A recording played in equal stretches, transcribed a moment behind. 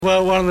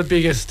Well, one of the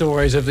biggest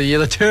stories of the year,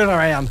 the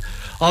turnaround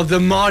of the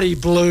mighty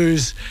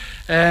Blues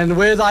and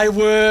where they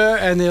were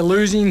and their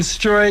losing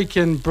streak,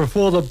 and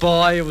before the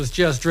bye it was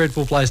just a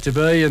dreadful place to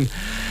be, and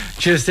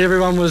just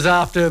everyone was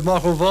after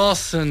Michael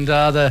Voss and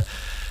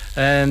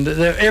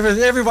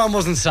everyone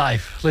wasn't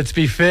safe, let's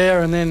be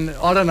fair. And then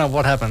I don't know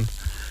what happened,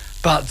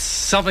 but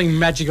something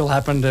magical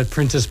happened at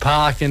Princes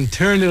Park and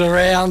turned it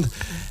around,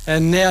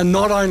 and now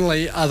not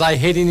only are they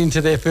heading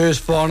into their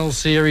first final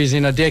series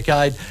in a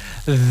decade,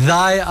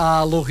 they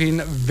are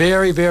looking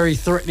very, very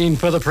threatening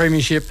for the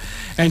premiership.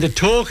 And to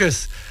talk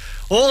us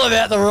all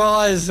about the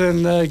rise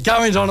and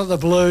goings on at the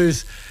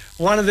Blues,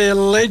 one of their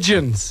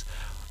legends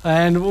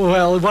and,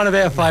 well, one of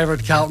our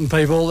favourite Carlton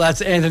people,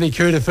 that's Anthony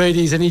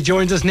Koutoufides, and he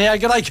joins us now.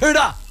 G'day,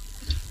 Kouta.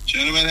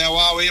 Gentlemen, how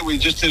are we? We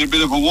just did a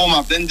bit of a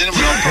warm-up then, didn't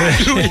we?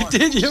 We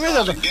did, you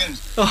again.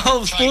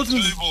 Oh,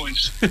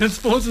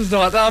 Sportsman's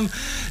night.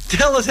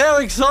 Tell us, how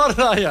excited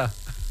are you?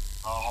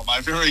 Oh,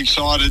 mate, very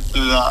excited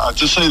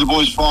to see the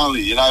boys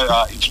finally,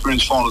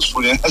 experience finals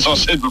footy. As I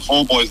said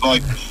before, boys,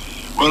 like,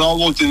 when I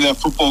walked in our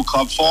football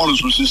club,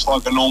 finals was just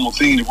like a normal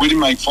thing. If we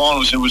didn't make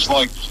finals, it was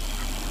like,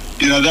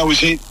 that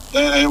was it.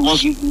 It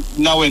wasn't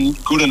nowhere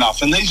good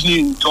enough. And these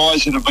new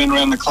guys that have been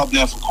around the club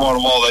now for quite a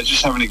while, they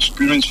just haven't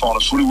experienced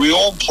finals footy. We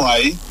all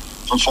play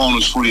for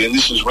finals footy, and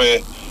this is where,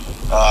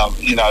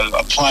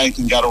 a player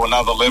can go to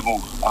another level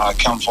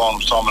come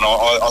finals time. And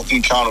I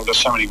think Carlton have got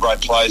so many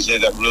great players there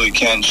that really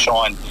can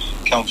shine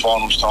come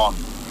finals time.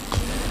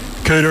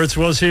 Cooter, it's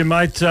Woz here,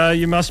 mate.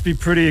 You must be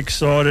pretty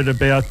excited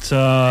about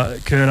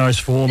Curno's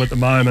form at the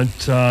moment.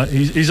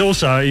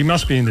 He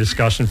must be in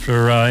discussion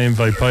for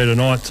MVP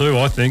tonight too,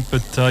 I think,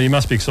 but you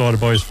must be excited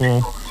by his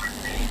form.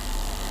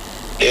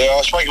 Yeah,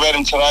 I spoke about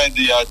him today at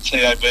the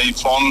TAB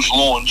Finals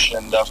launch,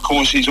 and of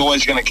course he's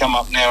always going to come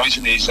up now,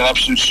 isn't he? He's an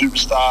absolute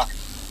superstar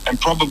and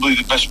probably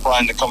the best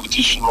player in the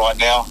competition right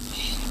now.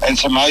 And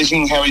it's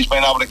amazing how he's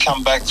been able to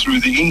come back through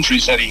the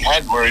injuries that he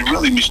had, where he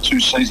really missed 2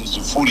 seasons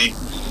of footy.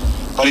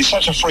 But he's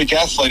such a freak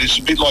athlete. It's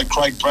a bit like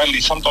Craig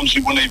Bradley. Sometimes he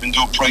wouldn't even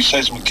do a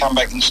pre-season, would come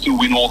back and still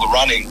win all the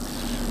running.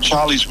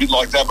 Charlie's a bit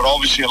like that, but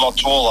obviously a lot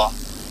taller.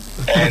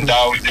 And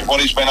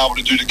what he's been able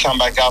to do to come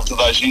back after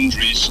those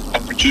injuries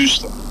and produce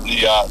the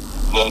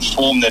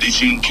form that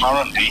he's in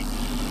currently.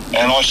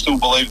 And I still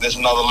believe there's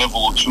another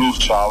level or two of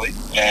Charlie.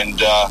 And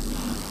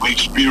we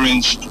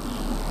experienced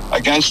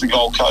against the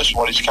Gold Coast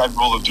what he's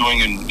capable of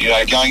doing, and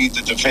going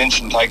into defence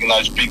and taking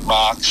those big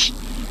marks.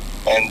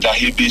 And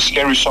he'd be a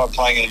scary side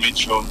playing in the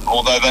midfield,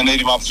 although they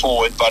need him up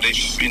forward. But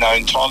if, in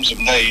times of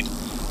need,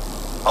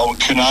 I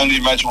can only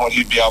imagine what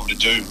he'd be able to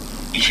do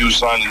if he was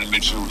thrown in the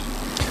midfield.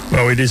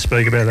 Well, we did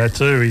speak about that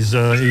too. He is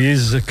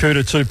a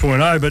Kouta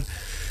 2.0, but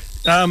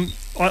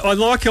I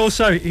like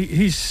also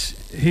his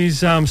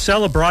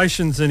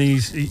celebrations, and he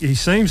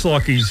seems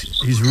like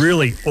he's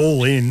really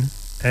all in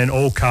and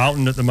all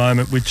Carlton at the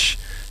moment, which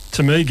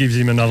to me gives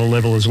him another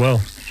level as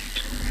well.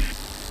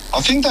 I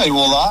think they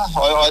all are.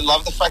 I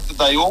love the fact that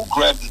they all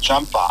grab the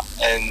jumper,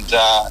 and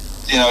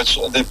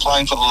they're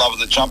playing for the love of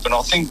the jump. And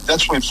I think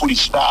that's where footy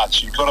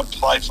starts. You've got to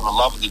play for the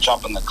love of the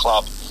jump in the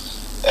club.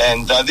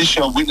 And this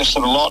year I witnessed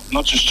it a lot,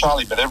 not just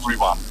Charlie, but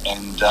everyone.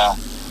 And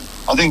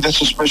I think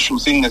that's a special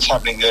thing that's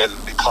happening there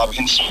at the club.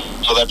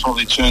 So they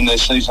probably turned their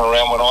season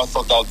around when I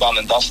thought they were done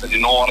and dusted.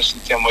 In all honesty,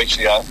 10 weeks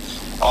ago,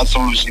 I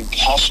thought it was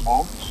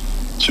impossible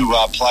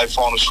to play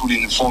finals footy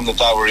in the form that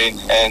they were in.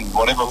 And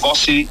whatever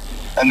Vossi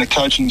and the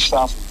coaching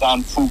staff have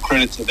done, full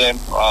credit to them.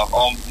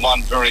 I'm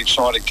one very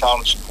excited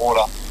Carlton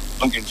supporter,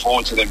 looking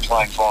forward to them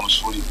playing finals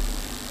footy.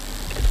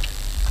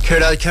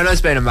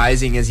 Kurno's been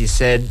amazing, as you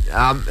said.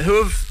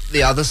 Who have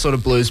the other sort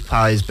of Blues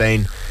players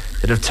been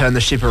that have turned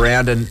the ship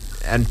around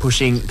and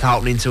pushing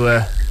Carlton into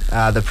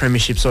the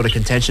premiership sort of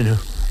contention?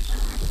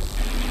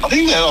 I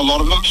think that a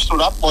lot of them stood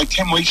up. Like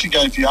 10 weeks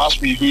ago, if you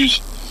asked me who's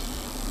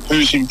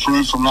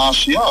improved from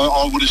last year,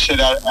 I would have said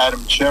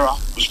Adam Chera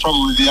was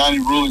probably the only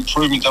real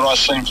improvement that I've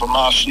seen from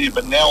last year.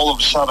 But now all of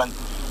a sudden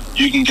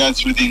you can go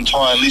through the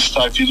entire list.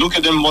 So if you look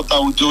at them, what they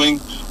were doing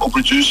or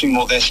producing,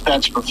 or their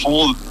stats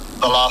before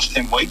the last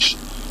 10 weeks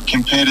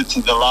compared it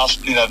to the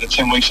last, the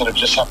 10 weeks that have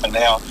just happened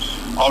now,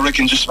 I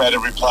reckon just about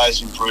every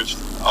player's improved.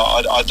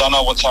 I don't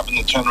know what's happened.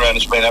 The turnaround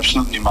has been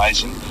absolutely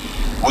amazing.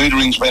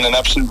 Wiedering's been an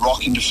absolute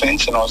rock in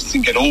defence, and I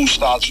think it all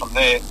starts from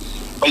there.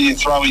 But you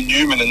throw in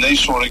Newman and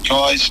these sort of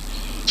guys,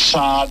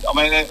 Sard. I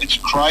mean, it's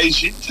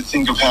crazy to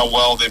think of how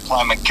well they're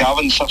playing.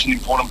 McGovern's such an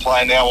important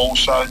player now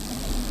also.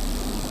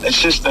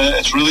 It's just,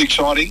 it's really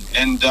exciting,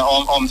 and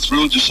I'm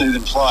thrilled to see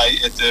them play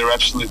at their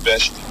absolute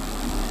best.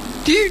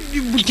 Do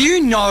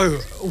you know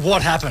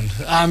what happened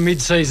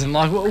mid-season?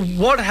 Like,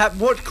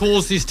 what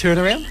caused this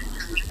turnaround?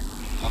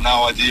 I've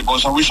no idea,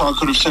 boys. I wish I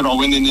could have said I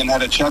went in and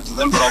had a chat to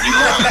them, but I'll be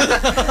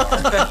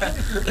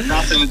lying.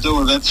 Nothing to do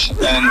with it.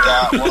 And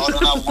I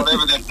don't know,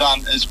 whatever they've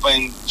done has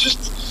been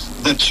just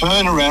the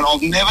turnaround.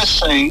 I've never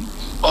seen.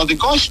 Well, the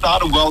guys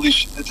started well at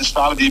the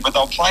start of the year, but they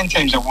were playing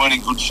teams that weren't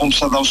in good form,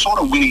 so they were sort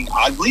of winning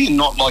ugly and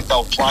not like they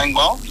were playing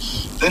well.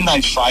 then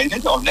they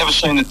faded. I've never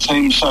seen a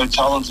team so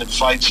talented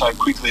fade so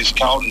quickly as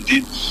Carlton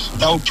did.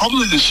 They were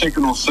probably the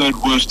second or third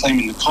worst team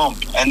in the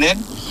comp. And then,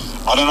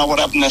 I don't know what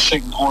happened in the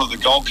second quarter of the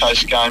Gold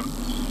Coast game,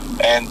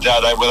 and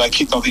they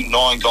kicked, I think,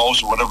 9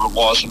 goals or whatever it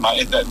was, and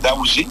that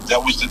was it.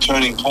 That was the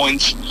turning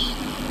point.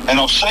 And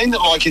I've seen that,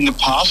 like, in the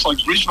past,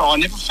 like Brisbane. I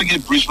never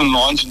forget Brisbane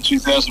Lions in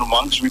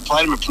 2001, because we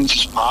played them at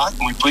Princes Park,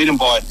 and we beat them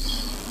by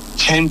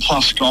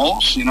 10-plus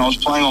goals. You know, I was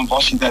playing on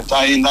Bossy that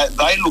day, and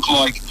they looked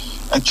like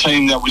a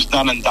team that was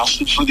done and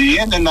dusted for the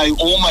year. And then they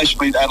almost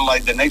beat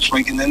Adelaide the next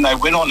week, and then they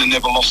went on and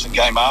never lost a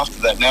game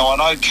after that. Now, I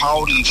know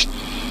Carlton's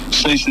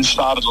season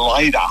started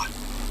later,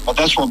 but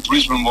that's what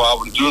Brisbane were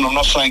able to do. And I'm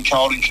not saying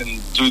Carlton can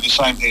do the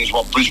same thing as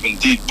what Brisbane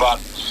did, but,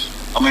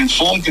 I mean,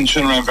 form can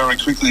turn around very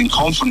quickly, and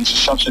confidence is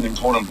such an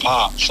important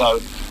part. So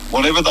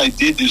whatever they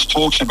did, there's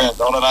talks about,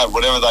 I don't know,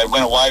 whatever they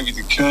went away with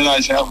the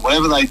Kernos out,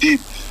 whatever they did,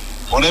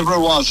 whatever it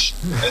was,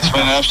 it's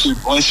been an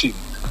absolute blessing.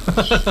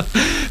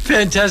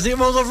 Fantastic.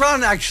 Well, the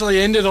run actually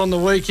ended on the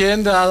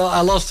weekend.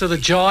 I lost to the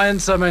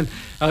Giants. I mean,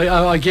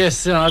 I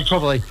guess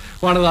probably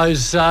one of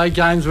those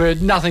games where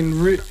it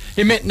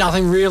meant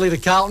nothing really to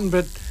Carlton,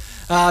 but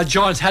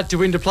Giants had to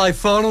win to play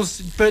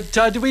finals. But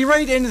did we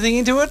read anything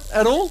into it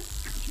at all?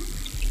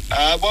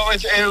 Well,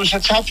 it was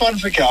a tough one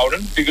for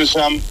Carlton, because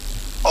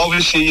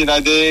obviously, you know,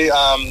 they're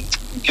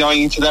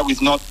going into that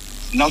with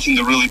nothing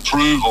to really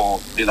prove, or,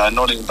 you know,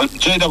 but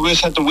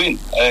GWS had to win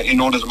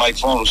in order to make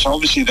finals. So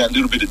obviously that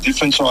little bit of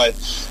difference. I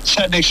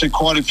sat next to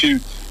quite a few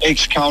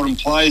ex-Carlton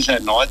players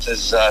that night,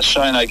 as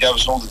Shane gave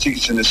us all the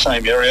tickets in the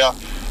same area.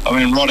 I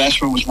mean, Rod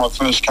Ashford was my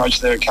first coach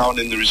there at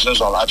Carlton in the reserves.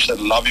 I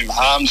absolutely love him.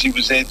 Harms, he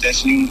was there,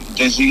 Des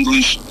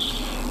English.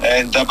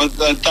 And but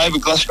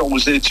David Glasgow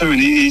was there too, and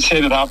he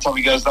said at half time,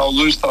 he goes, they'll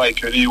lose today,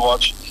 Cooter, you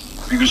watch,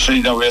 because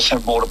GWS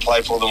have more to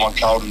play for than what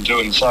Carlton do.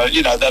 And so,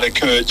 you know, that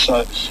occurred. So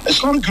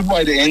it's not a good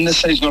way to end the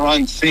season, their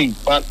own thing,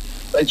 but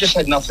they just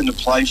had nothing to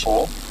play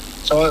for.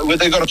 So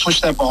they've got to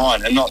push that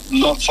behind and not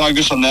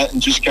focus on that,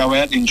 and just go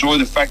out and enjoy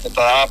the fact that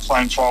they are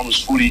playing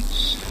finals footy,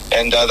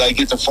 and they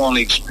get to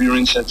finally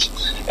experience it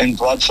and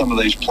blood some of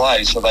these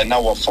plays, so they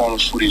know what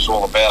finals footy is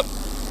all about.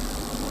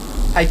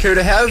 Hey,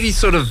 Cooter, how have you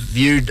sort of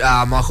viewed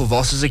Michael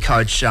Voss as a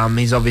coach?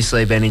 He's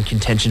obviously been in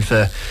contention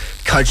for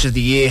Coach of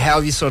the Year. How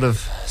have you sort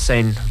of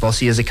seen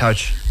Vossy as a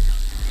coach?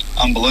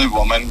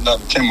 Unbelievable. I mean,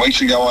 10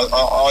 weeks ago,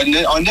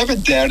 I never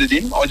doubted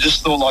him. I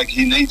just thought, like,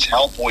 he needs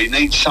help, or he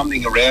needs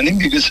something around him,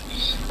 because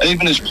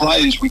even as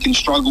players, we can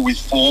struggle with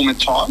form at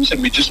times, and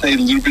we just need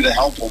a little bit of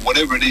help, or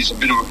whatever it is, a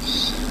bit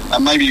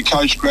of maybe a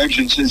coach grabs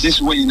you and says, this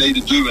is what you need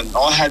to do. And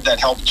I had that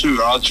help too.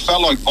 And I just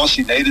felt like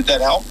Vossy needed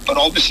that help, but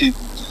obviously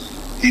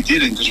he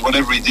didn't, because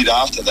whatever he did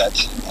after that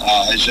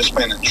has just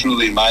been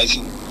truly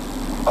amazing.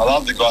 I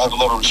love the guy. I have a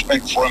lot of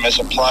respect for him as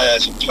a player,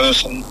 as a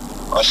person.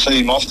 I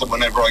see him often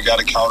whenever I go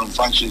to Carlton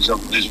functions.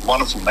 He's a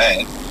wonderful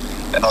man,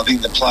 and I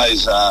think the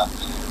players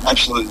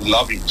absolutely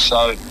love him. So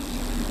I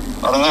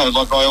don't know.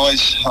 Like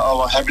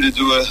I'm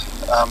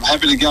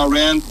happy to go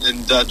around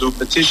and do a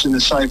petition to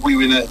say if we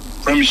win a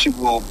premiership,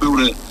 we'll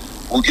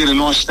get a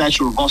nice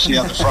statue of Vossy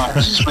out the front.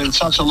 It's been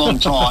such a long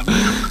time.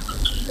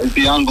 It'd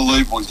be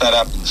unbelievable if that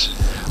happens.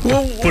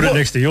 Well, put it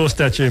next to your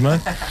statue, mate.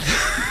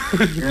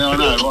 Yeah, I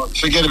know. Well,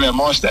 forget about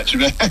my statue,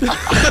 man. We've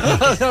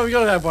got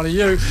to have one of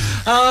you.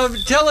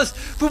 Tell us,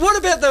 but what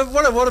about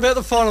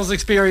the finals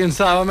experience,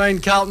 though? I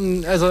mean,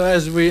 Carlton, as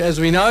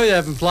we know, they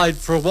haven't played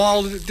for a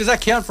while. Does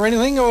that count for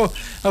anything, or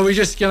are we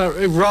just going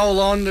to roll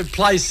on,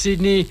 play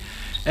Sydney,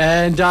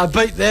 and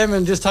beat them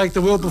and just take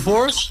the world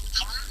before us?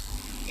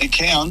 It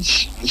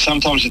counts, and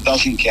sometimes it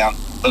doesn't count.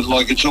 But,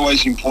 like, it's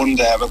always important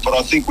to have it. But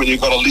I think when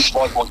you've got a list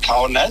like what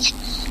Carlton has,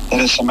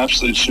 there's some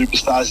absolute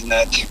superstars in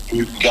that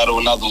who can go to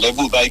another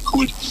level. They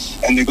could,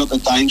 and they've got the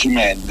danger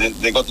man.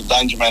 They've got the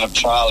danger man of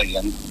Charlie,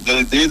 and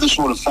they're the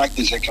sort of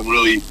factors that can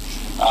really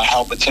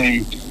help a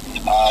team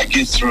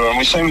get through. And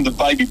we've seen with the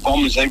Baby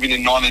Bombers, even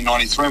in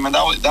 1993. I mean,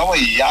 they were a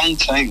young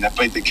team that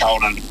beat the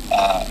Carlton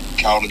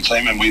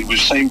team, and we've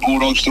seen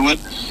Bulldogs do it.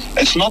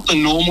 It's not the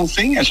normal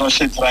thing, as I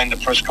said today in the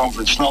press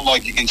conference. It's not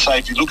like you can say,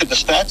 if you look at the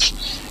stats,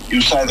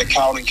 you'll say that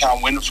Carlton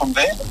can't win it from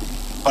there.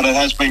 But it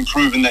has been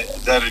proven that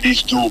it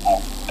is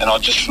doable. And I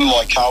just feel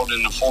like Carlton,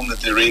 in the form that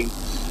they're in,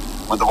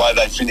 with the way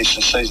they finished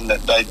the season,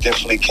 that they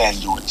definitely can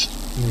do it.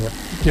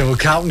 Yeah, well,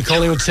 Carlton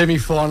Collingwood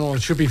semi-final,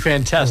 it should be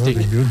fantastic.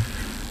 That'd be good.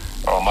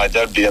 Oh, mate,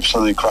 that'd be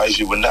absolutely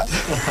crazy, wouldn't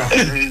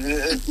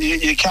it?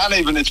 You can't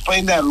even, it's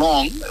been that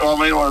long. I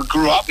mean, I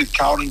grew up with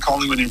Carlton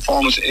Collingwood in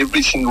finals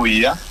every single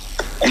year,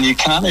 and you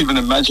can't even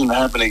imagine it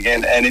happening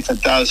again. And if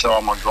it does,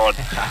 oh my God,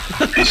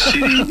 this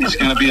city is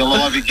going to be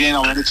alive again.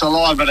 I mean, it's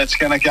alive, but it's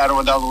going to go to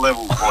another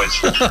level, boys.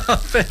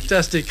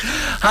 Fantastic.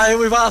 Hey,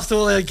 we've asked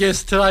all our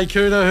guests today,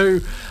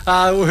 Cooter,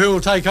 who will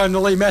take home the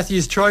Lee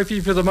Matthews Trophy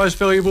for the most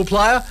valuable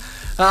player.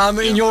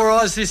 In your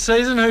eyes this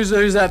season, who's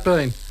that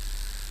been?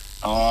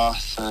 In all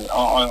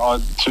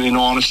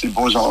honesty,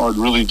 boys, I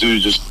really do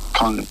just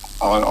kind of.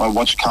 I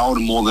watch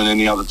Carlton more than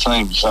any other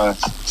team. So,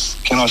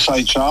 can I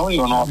say Charlie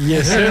or not?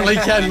 Yes, certainly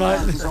can,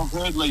 mate. I've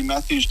heard Lee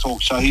Matthews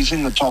talk, so he's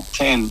in the top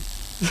 10.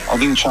 I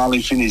think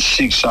Charlie finished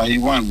 6th, so he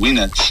won't win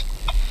it.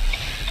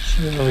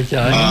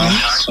 Okay.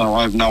 So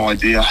I have no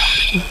idea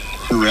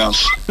who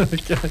else.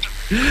 Okay.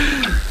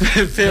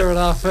 Fair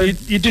enough.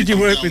 You did your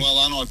work with... Well,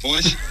 aren't I,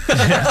 boys?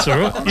 That's all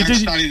right. I'm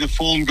actually the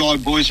form guy,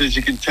 boys, as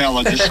you can tell.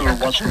 I just sort of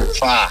watch from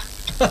afar.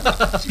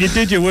 You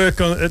did your work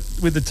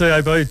with the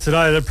TAB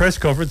today at a press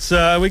conference.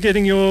 Are we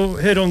getting your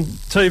head on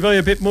TV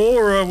a bit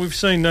more? Or we've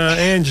seen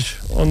Ange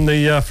on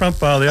the front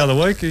bar the other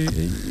week.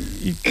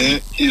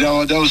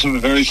 That was a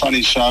very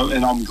funny show,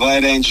 and I'm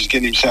glad Ange is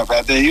getting himself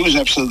out there. He was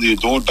absolutely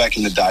adored back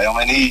in the day.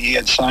 I mean, he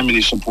had so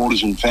many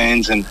supporters and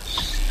fans, and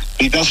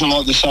he doesn't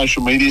like the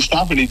social media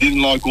stuff, and he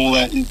didn't like all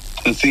that,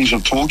 the things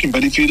of talking.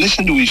 But if you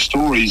listen to his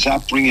story, his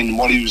upbringing,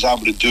 what he was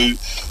able to do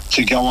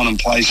to go on and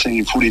play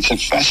senior footy, it's a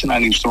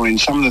fascinating story. And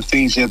some of the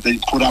things that they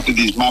put up with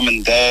his mum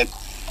and dad,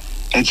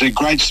 it's a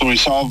great story.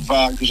 So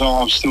because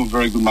I'm still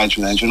very good mates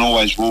with Ange and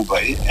always will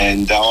be,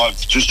 and I've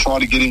just tried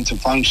to get him to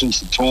functions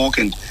to talk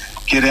and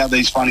get out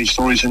these funny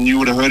stories. And you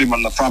would have heard him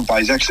on the front bar.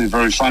 He's actually a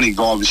very funny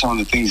guy with some of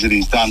the things that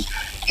he's done.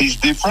 He's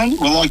different.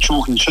 We're like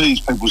chalk and cheese,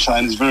 people say,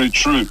 and it's very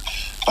true.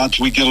 But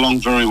we get along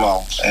very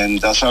well, and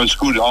so it's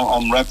good.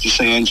 I'm rapt to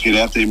see Ange get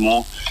out there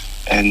more,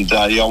 and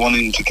I want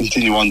him to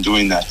continue on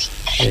doing that.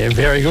 Yeah,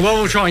 very good. Well,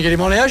 we'll try and get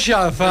him on our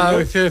show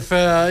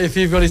if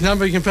you've got his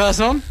number you can pass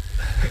on.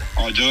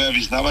 I do have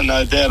his number,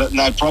 no doubt,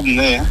 no problem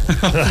there.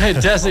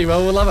 Fantastic.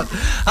 Well, we'll love it.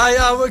 Hey,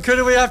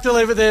 Kouta, we have to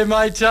leave it there,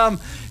 mate.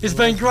 It's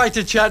been great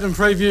to chat and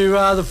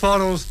preview the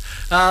finals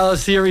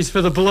series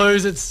for the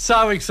Blues. It's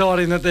so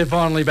exciting that they're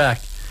finally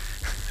back.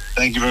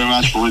 Thank you very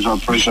much, boys. I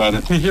appreciate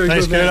it. You're a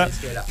Thanks, good man.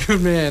 Kouta.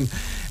 Good man.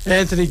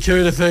 Anthony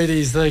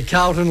Koutoufides, the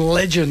Carlton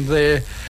legend there.